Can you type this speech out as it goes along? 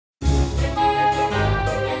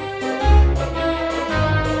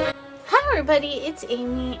everybody, it's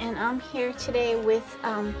Amy and I'm here today with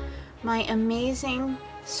my amazing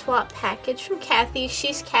swap package from Cathy.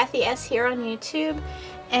 She's Cathy S here on YouTube,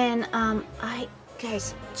 and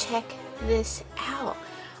guys, check this out.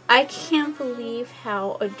 I can't believe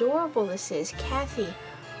how adorable this is. Cathy,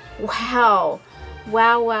 wow.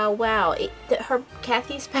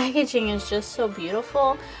 Cathy's packaging is just so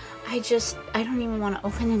beautiful. I don't even want to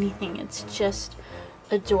open anything. It's just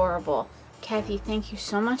adorable. Cathy, thank you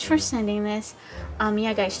so much for sending this.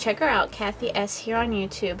 Yeah, guys, check her out, Cathy S here on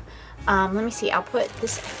YouTube. Let me see. I'll put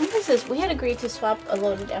this. I think this is. We had agreed to swap a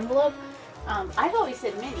loaded envelope. I've always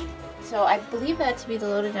said mini, so I believe that to be the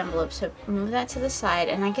loaded envelope. So move that to the side,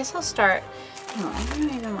 and I guess I'll start. No, I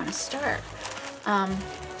don't even want to start.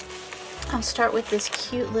 I'll start with this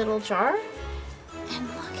cute little jar, and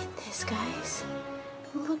look at this, guys.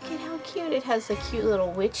 Look at how cute. It has the cute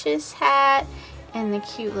little witch's hat and the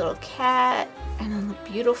cute little cat and then the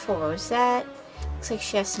beautiful rosette. Looks like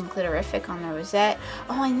she has some glitterific on the rosette.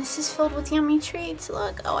 Oh, and this is filled with yummy treats.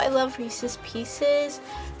 Look. Oh, I love Reese's Pieces,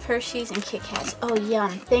 Hershey's, and Kit Kats. Oh,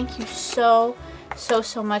 yum. Thank you so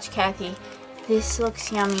much, Cathy. This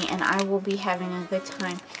looks yummy, and I will be having a good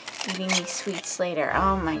time eating these sweets later.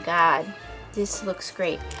 Oh my god. This looks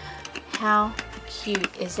great. How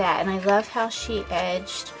cute is that? And I love how she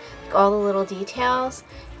edged all the little details.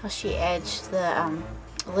 How she edged the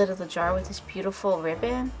lid of the jar with this beautiful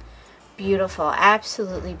ribbon. Beautiful,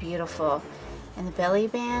 absolutely beautiful. And the belly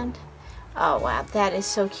band. Oh wow, that is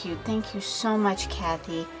so cute. Thank you so much,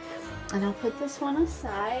 Cathy. And I'll put this one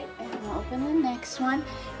aside and I'll open the next one.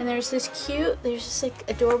 And there's this like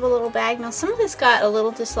adorable little bag. Now some of this got a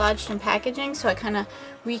little dislodged in packaging, so I kind of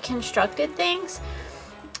reconstructed things.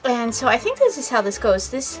 And so I think this is how this goes.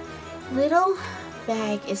 This little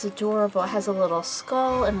bag is adorable. It has a little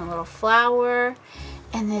skull and a little flower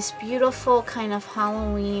and this beautiful kind of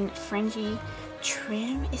Halloween fringy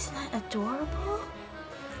trim. Isn't that adorable?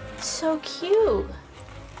 It's so cute.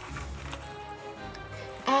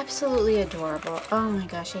 Absolutely adorable. Oh my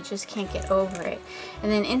gosh, I just can't get over it.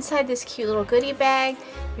 And then inside this cute little goodie bag,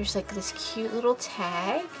 there's like this cute little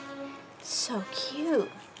tag. So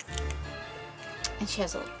cute. And she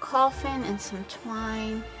has a little coffin and some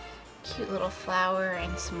twine. Cute little flower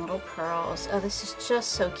and some little pearls. Oh, this is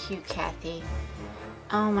just so cute, Cathy.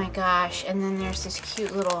 Oh my gosh. And then there's this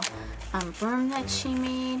cute little broom that she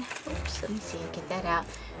made. Oops, let me see, get that out.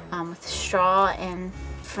 With straw and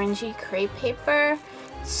fringy crepe paper.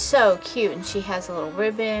 So cute. And she has a little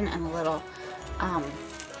ribbon and a little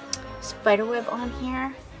spider web on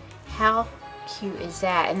here. How cute is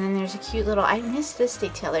that? And then there's a cute little, I missed this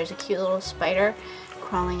detail. There's a cute little spider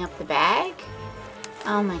crawling up the bag.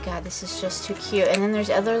 Oh my god, this is just too cute. And then there's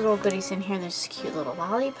other little goodies in here. There's this cute little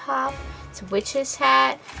lollipop. It's a witch's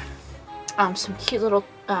hat. Some cute little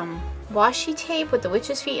washi tape with the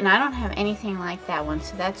witch's feet. And I don't have anything like that one,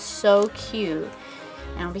 so that's so cute.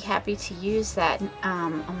 And I'll be happy to use that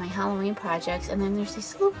on my Halloween projects. And then there's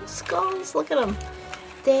these little skulls. Look at them.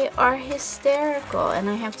 They are hysterical. And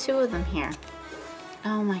I have two of them here.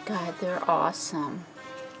 Oh my god, they're awesome.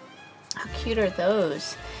 How cute are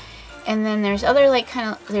those? And then there's other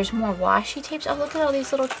there's more washi tapes. Oh, look at all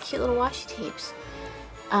these little cute little washi tapes.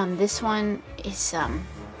 This one is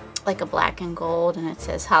like a black and gold, and it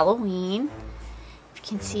says Halloween. If you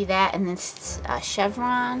can see that. And this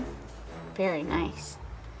chevron. Very nice.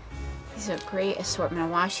 These are a great assortment of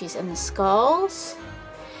washis. And the skulls.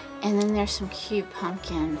 And then there's some cute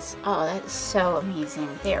pumpkins. Oh, that is so amazing.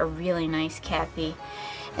 They are really nice, Cathy.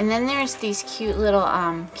 And then there's these cute little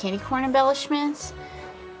candy corn embellishments.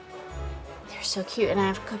 They're so cute, and I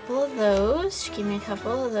have a couple of those. She gave me a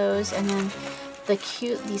couple of those, and then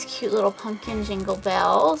these cute little pumpkin jingle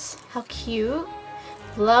bells. How cute!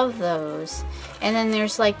 Love those. And then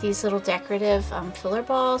there's like these little decorative filler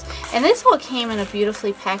balls, and this all came in a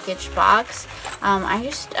beautifully packaged box. I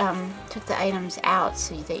just took the items out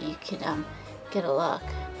so that you could get a look.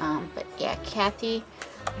 But yeah, Cathy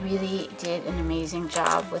really did an amazing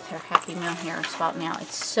job with her Happy Meal here, swap meal.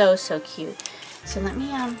 It's so cute. So let me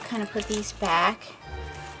kind of put these back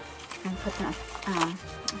and put them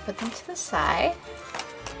to the side.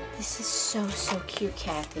 This is so cute,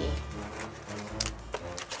 Cathy.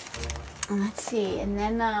 Let's see, and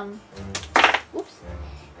then oops,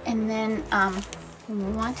 and then we'll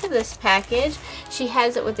move on to this package. She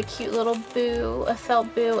has it with a cute little boo, a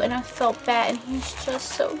felt boo, and a felt bat, and he's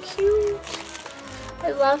just so cute. I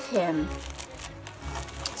love him.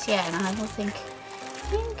 So yeah, and I will think,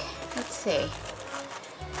 let's see.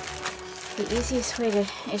 The easiest way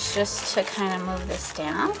is just to kind of move this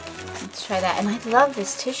down. Let's try that. And I love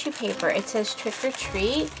this tissue paper. It says trick or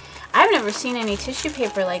treat. I've never seen any tissue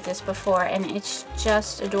paper like this before, and it's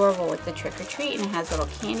just adorable with the trick or treat, and it has little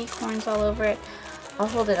candy corns all over it. I'll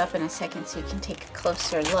hold it up in a second so you can take a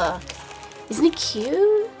closer look. Isn't it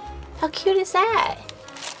cute? How cute is that?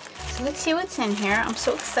 So let's see what's in here. I'm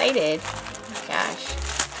so excited. Oh my gosh.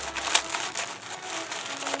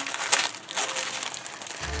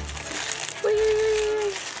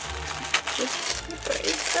 This paper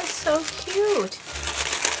is just so cute.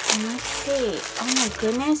 And let's see. Oh my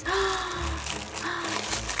goodness.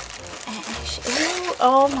 Ooh,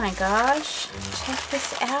 oh my gosh. Check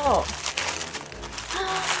this out.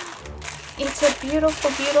 It's a beautiful,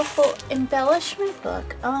 beautiful embellishment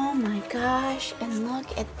book. Oh my gosh. And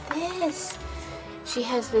look at this. She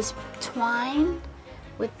has this twine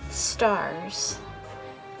with stars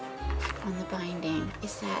on the binding.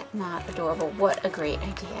 Is that not adorable? What a great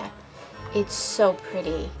idea. It's so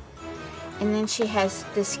pretty. And then she has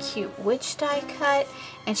this cute witch die cut,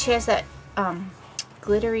 and she has that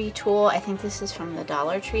glittery tool. I think this is from the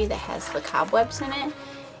Dollar Tree that has the cobwebs in it.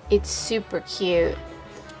 It's super cute.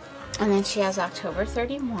 And then she has October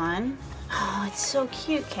 31. Oh, it's so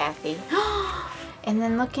cute, Cathy. And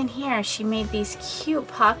then look in here. She made these cute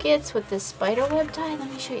pockets with this spider web die.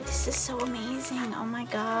 Let me show you. This is so amazing. Oh my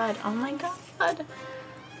god. Oh my god.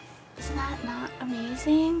 Isn't that not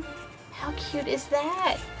amazing? How cute is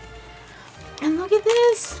that? And look at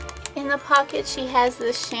this. In the pocket, she has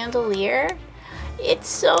this chandelier. It's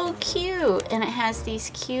so cute. And it has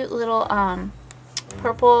these cute little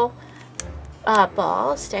purple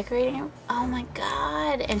balls decorating. Oh my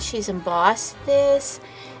god. And she's embossed this.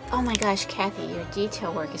 Oh my gosh, Cathy, your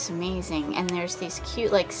detail work is amazing. And there's these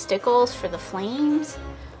cute like stickles for the flames.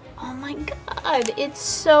 Oh my god, it's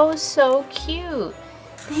so, so cute.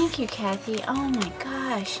 Thank you, Cathy. Oh my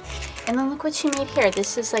gosh. And then look what she made here.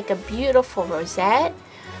 This is like a beautiful rosette.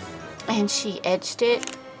 And she edged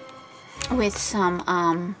it with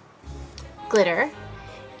some glitter.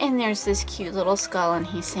 And there's this cute little skull, and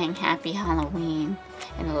he's saying Happy Halloween.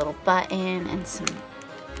 And a little button and some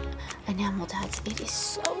enamel dots. It is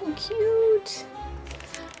so cute.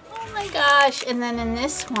 Oh my gosh. And then in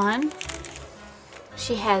this one,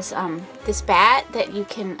 she has this bat that you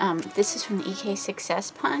can, this is from the EK Success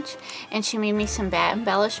Punch. And she made me some bat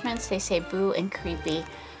embellishments. They say boo and creepy.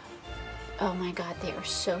 Oh my god, they are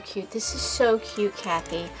so cute. This is so cute,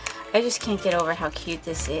 Cathy. I just can't get over how cute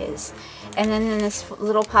this is. And then in this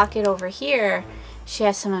little pocket over here, she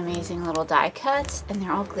has some amazing little die cuts, and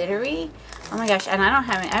they're all glittery. Oh my gosh, and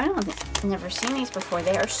I've never seen these before.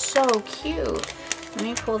 They are so cute. Let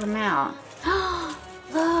me pull them out.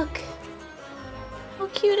 Look! How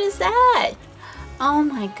cute is that? Oh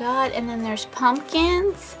my god, and then there's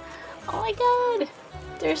pumpkins. Oh my god,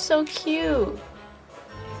 they're so cute.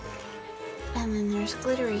 And then there's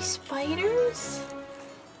glittery spiders.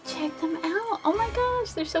 Check them out. Oh my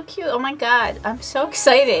gosh, they're so cute. Oh my god, I'm so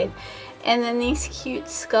excited. And then these cute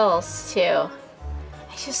skulls too.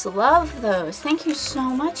 I just love those. Thank you so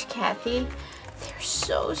much, Cathy. They're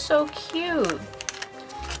so, so cute.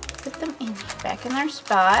 Put them back in their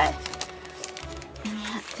spot. And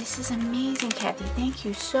yeah, this is amazing, Cathy. Thank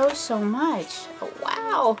you so, so much. Oh,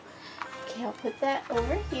 wow. Okay, I'll put that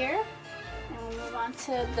over here. And we'll move on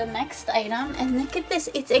to the next item. And look at this.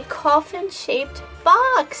 It's a coffin-shaped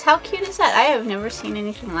box. How cute is that? I have never seen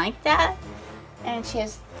anything like that. And she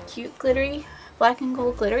has cute glittery, black and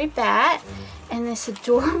gold glittery bat. And this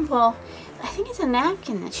adorable, I think it's a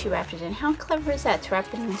napkin that she wrapped it in. How clever is that to wrap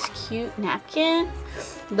it in this cute napkin?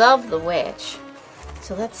 Love the witch.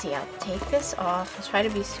 So let's see. I'll take this off. I'll try to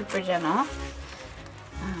be super gentle. I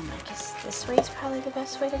guess this way is probably the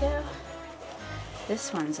best way to go.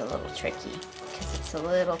 This one's a little tricky because it's a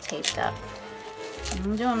little taped up.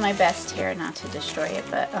 I'm doing my best here not to destroy it,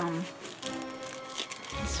 but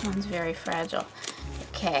this one's very fragile.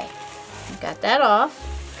 Okay, I got that off.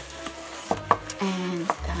 And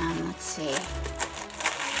let's see.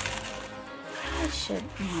 I should,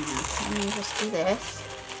 let me just do this.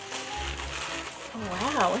 Oh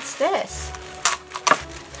wow, what's this?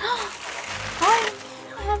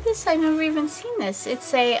 I have this. I've never even seen this.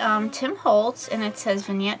 It's a Tim Holtz, and it says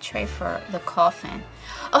vignette tray for the coffin.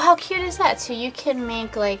 Oh, how cute is that? So you can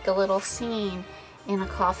make like a little scene in a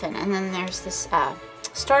coffin, and then there's this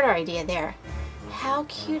starter idea there. How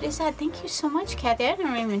cute is that? Thank you so much, Cathy. I've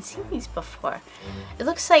never even seen these before. It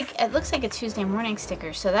looks like a Tuesday morning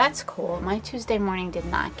sticker, so that's cool. My Tuesday morning did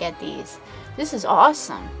not get these. This is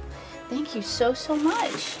awesome. Thank you so, so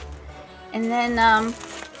much. And then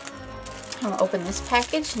I'll open this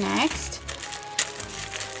package next.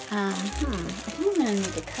 I think I'm gonna need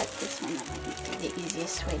to cut this one. That might be the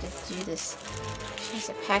easiest way to do this. She has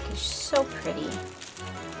a package so pretty.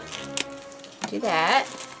 Do that.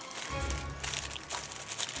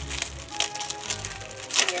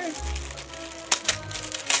 Here.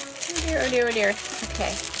 Oh dear, oh dear, oh dear.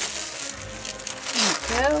 Okay. There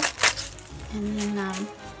we go. And then,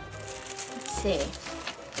 let's see.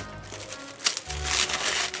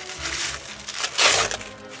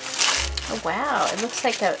 Oh wow, it looks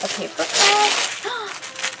like a paper pad.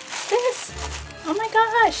 This! Oh my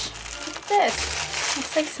gosh! Look at this.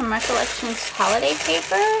 Looks like some Recollections holiday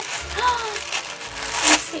paper.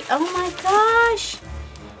 Let's see. Oh my gosh!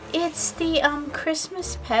 It's the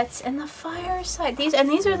Christmas pets and the fireside. These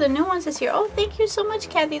are the new ones this year. Oh, thank you so much,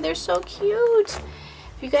 Cathy. They're so cute.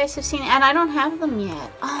 If you guys have seen it, and I don't have them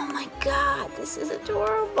yet. Oh my god, this is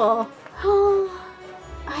adorable. Oh,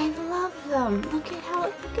 I love them. Look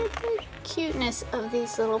at the cuteness of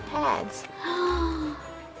these little pads.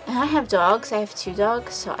 And I have dogs. I have 2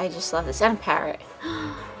 dogs, so I just love this. And a parrot.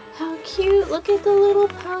 How cute. Look at the little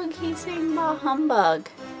pug. He's saying bah humbug.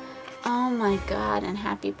 Oh my god, and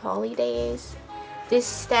happy Polly days. This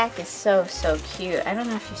stack is so cute. I don't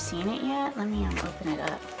know if you've seen it yet. Let me open it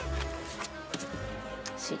up.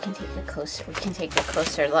 So you can take a closer, we can take a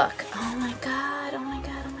closer look. Oh my god, oh my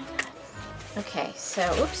god, oh my god. Okay, so,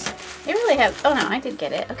 oops. They really have, oh no, I did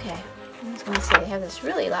get it. Okay. I was going to say they have this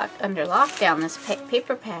really under lockdown, this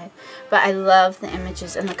paper pad. But I love the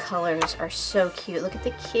images and the colors are so cute. Look at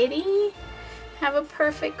the kitty. Have a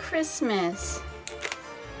perfect Christmas.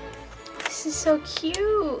 This is so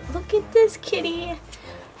cute. Look at this kitty.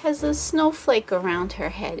 Has a snowflake around her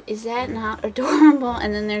head. Is that not adorable?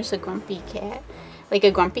 And then there's a grumpy cat. Like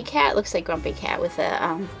a grumpy cat. Looks like Grumpy Cat with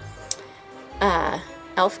a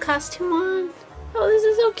elf costume on. Oh, this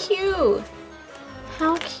is so cute.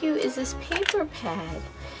 How cute is this paper pad?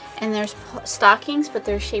 And there's stockings, but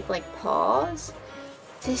they're shaped like paws.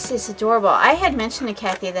 This is adorable. I had mentioned to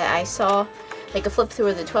Cathy that I saw like a flip through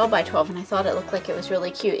of the 12 by 12 and I thought it looked like it was really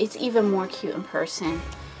cute. It's even more cute in person.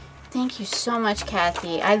 Thank you so much,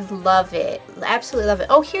 Cathy. I love it. Absolutely love it.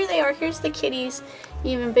 Oh, here they are. Here's the kitties.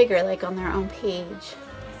 Even bigger, like on their own page.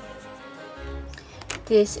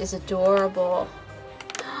 This is adorable.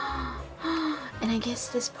 And I guess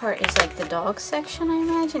this part is like the dog section, I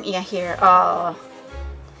imagine. Yeah, here. Oh,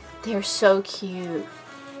 they're so cute.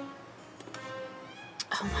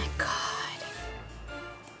 Oh my god.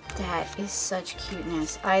 That is such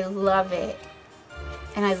cuteness. I love it.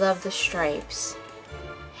 And I love the stripes.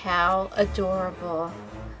 How adorable.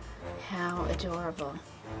 How adorable.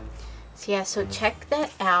 So yeah, so check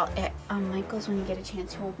that out at Michael's when you get a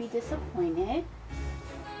chance. You won't be disappointed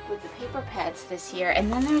with the paper pads this year.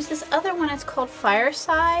 And then there's this other one. It's called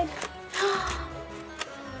Fireside.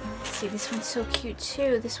 Let's see, this one's so cute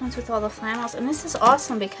too. This one's with all the flannels. And this is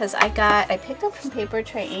awesome because I picked up from Paper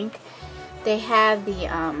Tray Inc. They have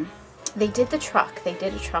the, they did the truck. They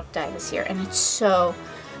did a truck die this year. And it's so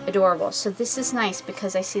adorable. So this is nice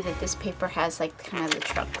because I see that this paper has like kind of the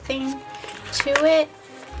truck thing to it.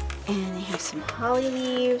 And they have some holly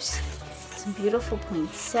leaves, some beautiful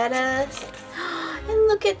poinsettias. And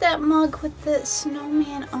look at that mug with the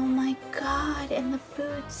snowman. Oh my god, and the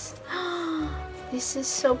boots. This is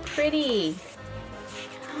so pretty.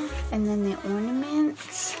 And then the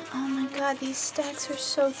ornaments. Oh my god, these stacks are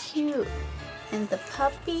so cute. And the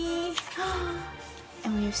puppy.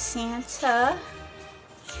 And we have Santa.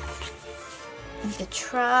 And the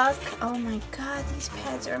truck. Oh my god, these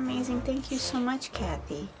pads are amazing. Thank you so much,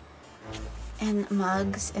 Cathy. And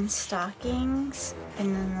mugs and stockings.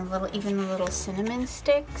 And then even the little cinnamon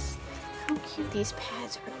sticks. How cute these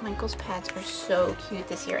pads are. Michael's pads are so cute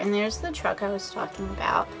this year. And there's the truck I was talking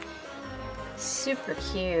about. Super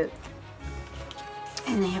cute.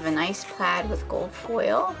 And they have a nice plaid with gold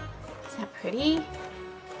foil. Is that pretty?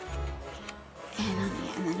 And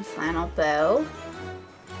yeah, and then a flannel bow.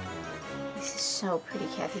 This is so pretty,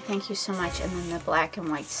 Cathy. Thank you so much. And then the black and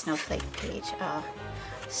white snowflake page. Oh,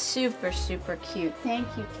 super, super cute. Thank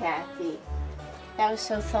you, Cathy. That was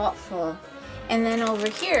so thoughtful. And then over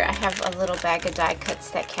here, I have a little bag of die cuts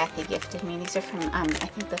that Cathy gifted me. These are from, I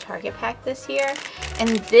think, the Target pack this year.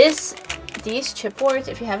 And these chipboards,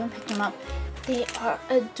 if you haven't picked them up, they are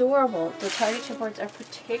adorable. The Target chipboards are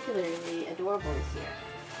particularly adorable this year.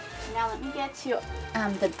 Now let me get to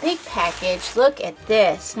the big package. Look at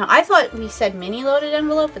this. Now I thought we said mini loaded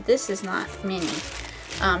envelope, but this is not mini.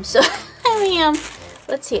 So let me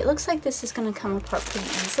let's see. It looks like this is going to come apart pretty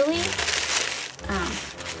easily.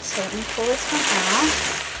 So let me pull this one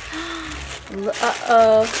out.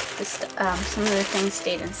 Uh-oh. Some of the things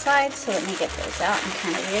stayed inside, so let me get those out and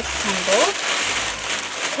kind of reassemble.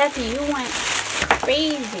 Cathy, you went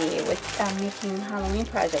crazy with making Halloween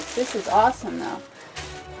projects. This is awesome, though.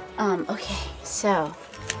 Okay, so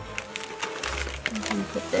I'm gonna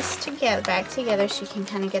put this back together so you can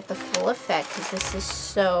kind of get the full effect, because this is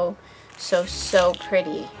so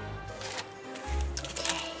pretty.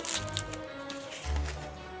 Okay.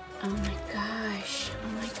 Oh my gosh! Oh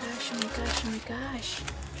my gosh! Oh my gosh! Oh my gosh!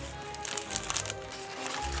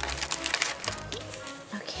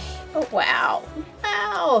 Okay. Oh wow!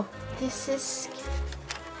 Wow! This is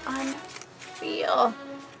unreal.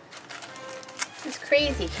 This is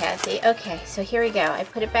crazy, Cathy. Okay, so here we go. I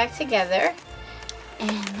put it back together.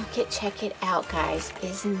 And check it out, guys.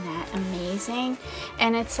 Isn't that amazing?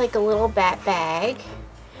 And it's like a little bat bag.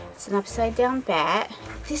 It's an upside down bat.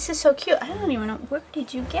 This is so cute. I don't even know, where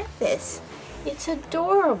did you get this? It's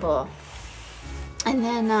adorable. And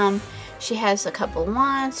then she has a couple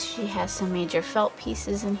wands. She has some major felt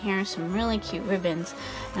pieces in here, some really cute ribbons.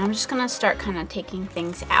 And I'm just gonna start kind of taking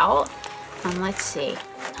things out. Let's see.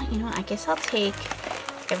 You know what? I guess I'll take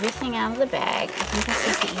everything out of the bag. I think this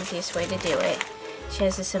is the easiest way to do it. She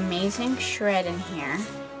has this amazing shred in here.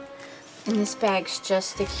 And this bag's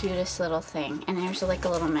just the cutest little thing. And there's like a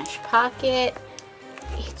little mesh pocket.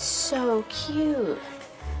 It's so cute.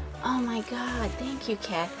 Oh my god, thank you,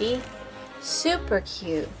 Cathy. Super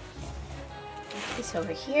cute. Put this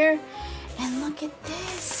over here. And look at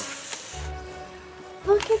this.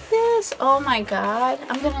 Look at this. Oh my god.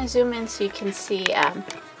 I'm gonna zoom in so you can see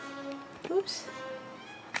oops.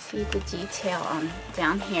 See the detail on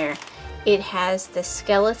down here. It has the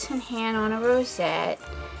skeleton hand on a rosette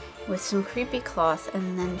with some creepy cloth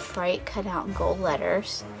and then Fright cut out in gold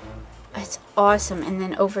letters. It's awesome. And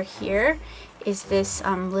then over here is this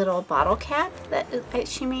little bottle cap that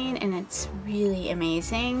she made, and it's really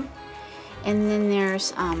amazing. And then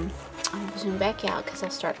there's I'll zoom back out because I'll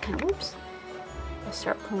start I'll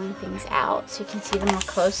start pulling things out so you can see them more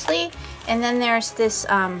closely. And then there's this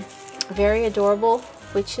very adorable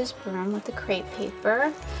witch's broom with the crepe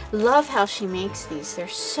paper. Love how she makes these. They're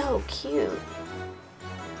so cute.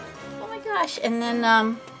 Oh my gosh. And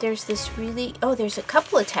then there's this really, oh, there's a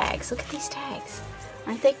couple of tags. Look at these tags.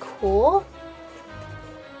 Aren't they cool?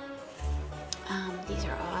 These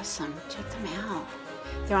are awesome. Check them out.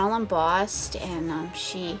 They're all embossed, and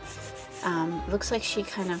she looks like she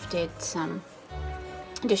kind of did some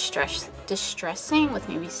distressing with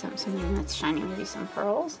maybe something that's shiny, maybe some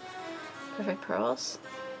pearls. Perfect pearls.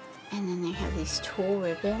 And then they have these tulle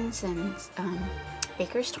ribbons and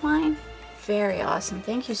baker's twine. Very awesome.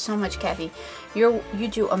 Thank you so much, Cathy. You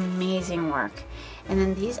do amazing work. And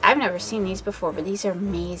then these, I've never seen these before, but these are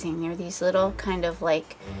amazing. They're these little kind of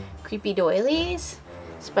like creepy doilies,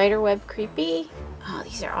 spiderweb creepy. Oh,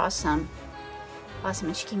 these are awesome. Awesome.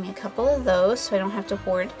 And she gave me a couple of those so I don't have to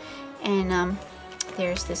hoard. And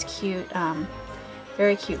there's this cute,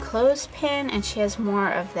 very cute clothespin, and she has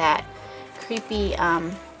more of that creepy,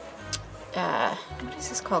 what is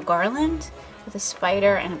this called? Garland with a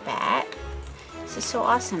spider and a bat. This is so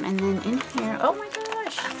awesome. And then in here, oh my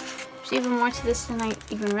gosh, there's even more to this than I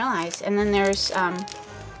even realized. And then there's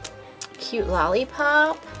cute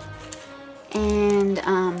lollipop, and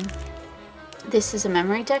this is a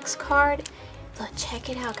memory dex card. Look, check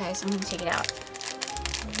it out, guys. I'm gonna take it out.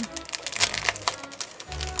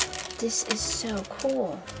 This is so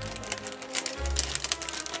cool.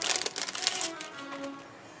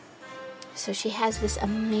 So she has this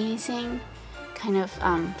amazing kind of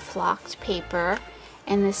flocked paper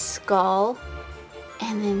and this skull,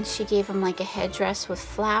 and then she gave him like a headdress with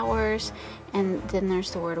flowers, and then there's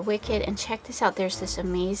the word wicked. And check this out, there's this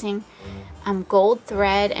amazing gold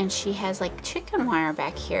thread, and she has like chicken wire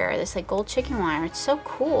back here, this like gold chicken wire. It's so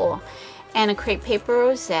cool. And a crepe paper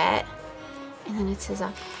rosette, and then it says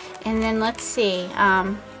and then let's see,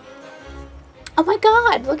 oh my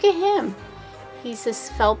god, look at him. He's this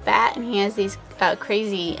felt bat, and he has these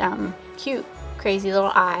crazy, cute, crazy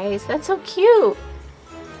little eyes. That's so cute.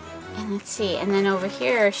 And let's see, and then over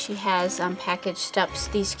here she has packaged up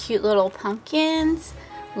these cute little pumpkins.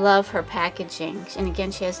 Love her packaging. And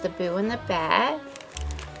again, she has the boo and the bat.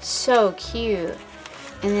 So cute.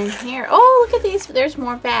 And then here, oh, look at these. There's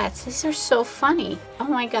more bats. These are so funny. Oh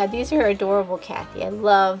my god, these are adorable, Cathy. I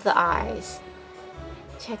love the eyes.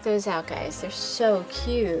 Check those out, guys. They're so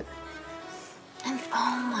cute. And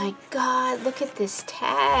oh my god, look at this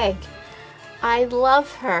tag. I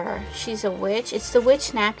love her. She's a witch. It's the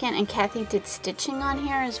witch napkin, and Cathy did stitching on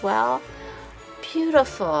here as well.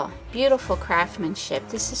 Beautiful, beautiful craftsmanship.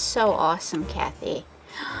 This is so awesome, Cathy.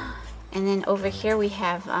 And then over here we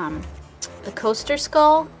have the coaster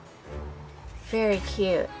skull. Very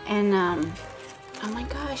cute. And oh my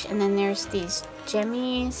gosh, and then there's these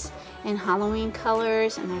jemmies in Halloween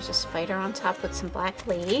colors, and there's a spider on top with some black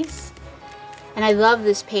lace. And I love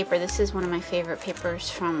this paper. This is one of my favorite papers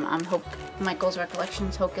from Michael's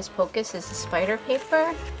Recollections Hocus Pocus, is the spider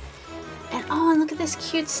paper. And oh, and look at this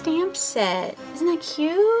cute stamp set. Isn't that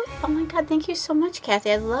cute? Oh my god, thank you so much,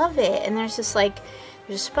 Cathy. I love it. And there's just like,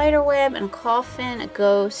 there's a spider web and a coffin, a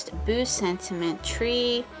ghost, a boo sentiment,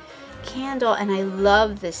 tree, candle, and I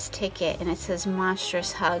love this ticket. And it says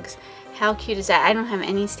Monstrous Hugs. How cute is that? I don't have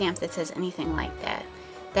any stamp that says anything like that.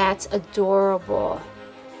 That's adorable.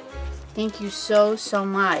 Thank you so, so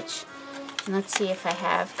much. And let's see if I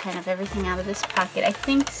have kind of everything out of this pocket. I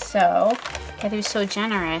think so. Cathy was so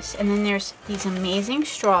generous. And then there's these amazing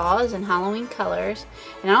straws in Halloween colors.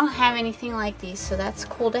 And I don't have anything like these, so that's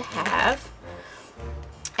cool to have.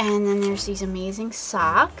 And then there's these amazing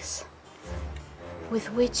socks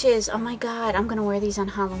with witches. Oh my god, I'm going to wear these on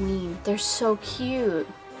Halloween. They're so cute.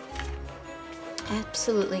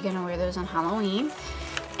 Absolutely going to wear those on Halloween.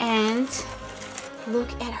 And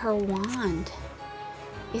look at her wand.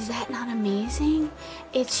 Is that not amazing?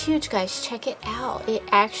 It's huge, guys. Check it out. It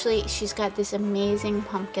actually, she's got this amazing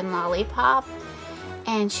pumpkin lollipop,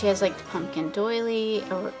 and she has like the pumpkin doily,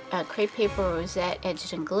 a crepe paper rosette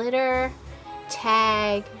edged in glitter,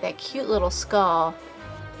 tag, that cute little skull.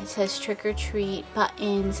 It says trick or treat,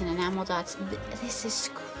 buttons, and enamel dots. This is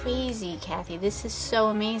crazy, Cathy. This is so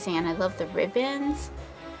amazing, and I love the ribbons.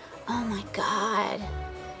 Oh my god.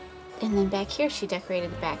 And then back here, she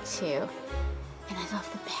decorated the back too. And I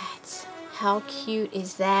love the bats. How cute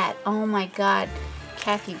is that? Oh my god,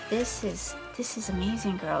 Cathy, this is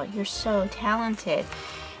amazing, girl. You're so talented.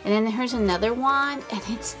 And then here's another one, and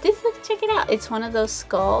it's this. Look, check it out. It's one of those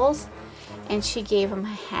skulls, and she gave him a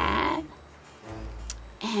hat,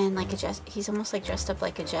 and like he's almost like dressed up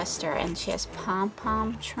like a jester. And she has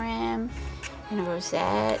pom-pom trim and a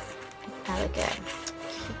rosette, like a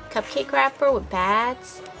cupcake wrapper with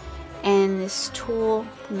bats. And this tulle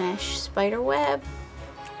mesh spider web,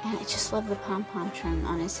 and I just love the pom-pom trim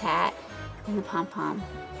on his hat and the pom-pom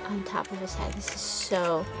on top of his head. This is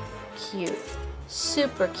so cute,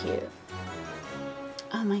 super cute.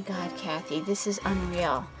 Oh my god, Cathy, this is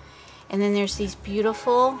unreal. And then there's these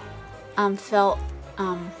beautiful felt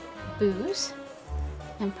boos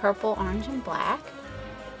in purple, orange, and black.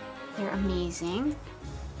 They're amazing.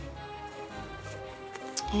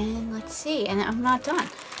 And let's see, and I'm not done.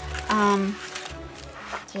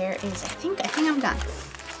 There is, I think I'm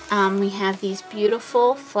done. We have these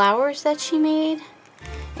beautiful flowers that she made,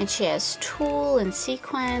 and she has tulle and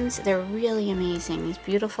sequins. They're really amazing. These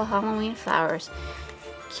beautiful Halloween flowers,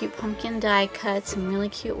 cute pumpkin die cuts, and really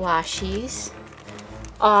cute washies.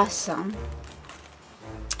 Awesome.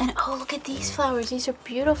 And oh, look at these flowers. These are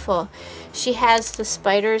beautiful. She has the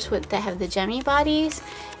spiders that have the gemmy bodies,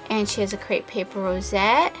 and she has a crepe paper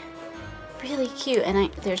rosette. Really cute.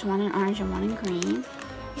 And there's one in orange and one in green.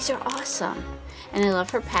 These are awesome. And I love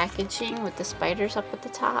her packaging with the spiders up at the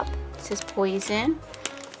top. It says poison.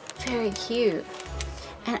 Very cute.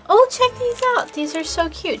 And oh, check these out. These are so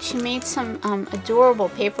cute. She made some adorable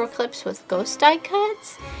paper clips with ghost die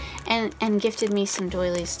cuts, and gifted me some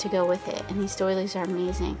doilies to go with it. And these doilies are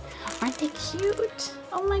amazing. Aren't they cute?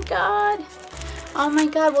 Oh my god. Oh my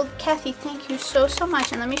god. Well, Cathy, thank you so, so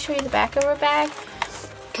much. And let me show you the back of her bag,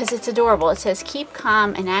 because it's adorable. It says, keep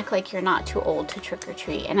calm and act like you're not too old to trick or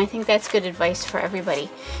treat. And I think that's good advice for everybody.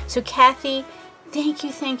 So Cathy, thank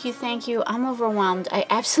you, thank you, thank you. I'm overwhelmed. I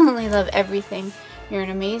absolutely love everything. You're an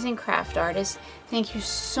amazing craft artist. Thank you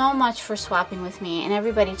so much for swapping with me. And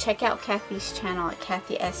everybody, check out Cathy's channel at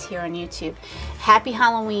Cathy S here on YouTube. Happy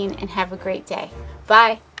Halloween and have a great day.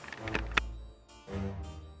 Bye.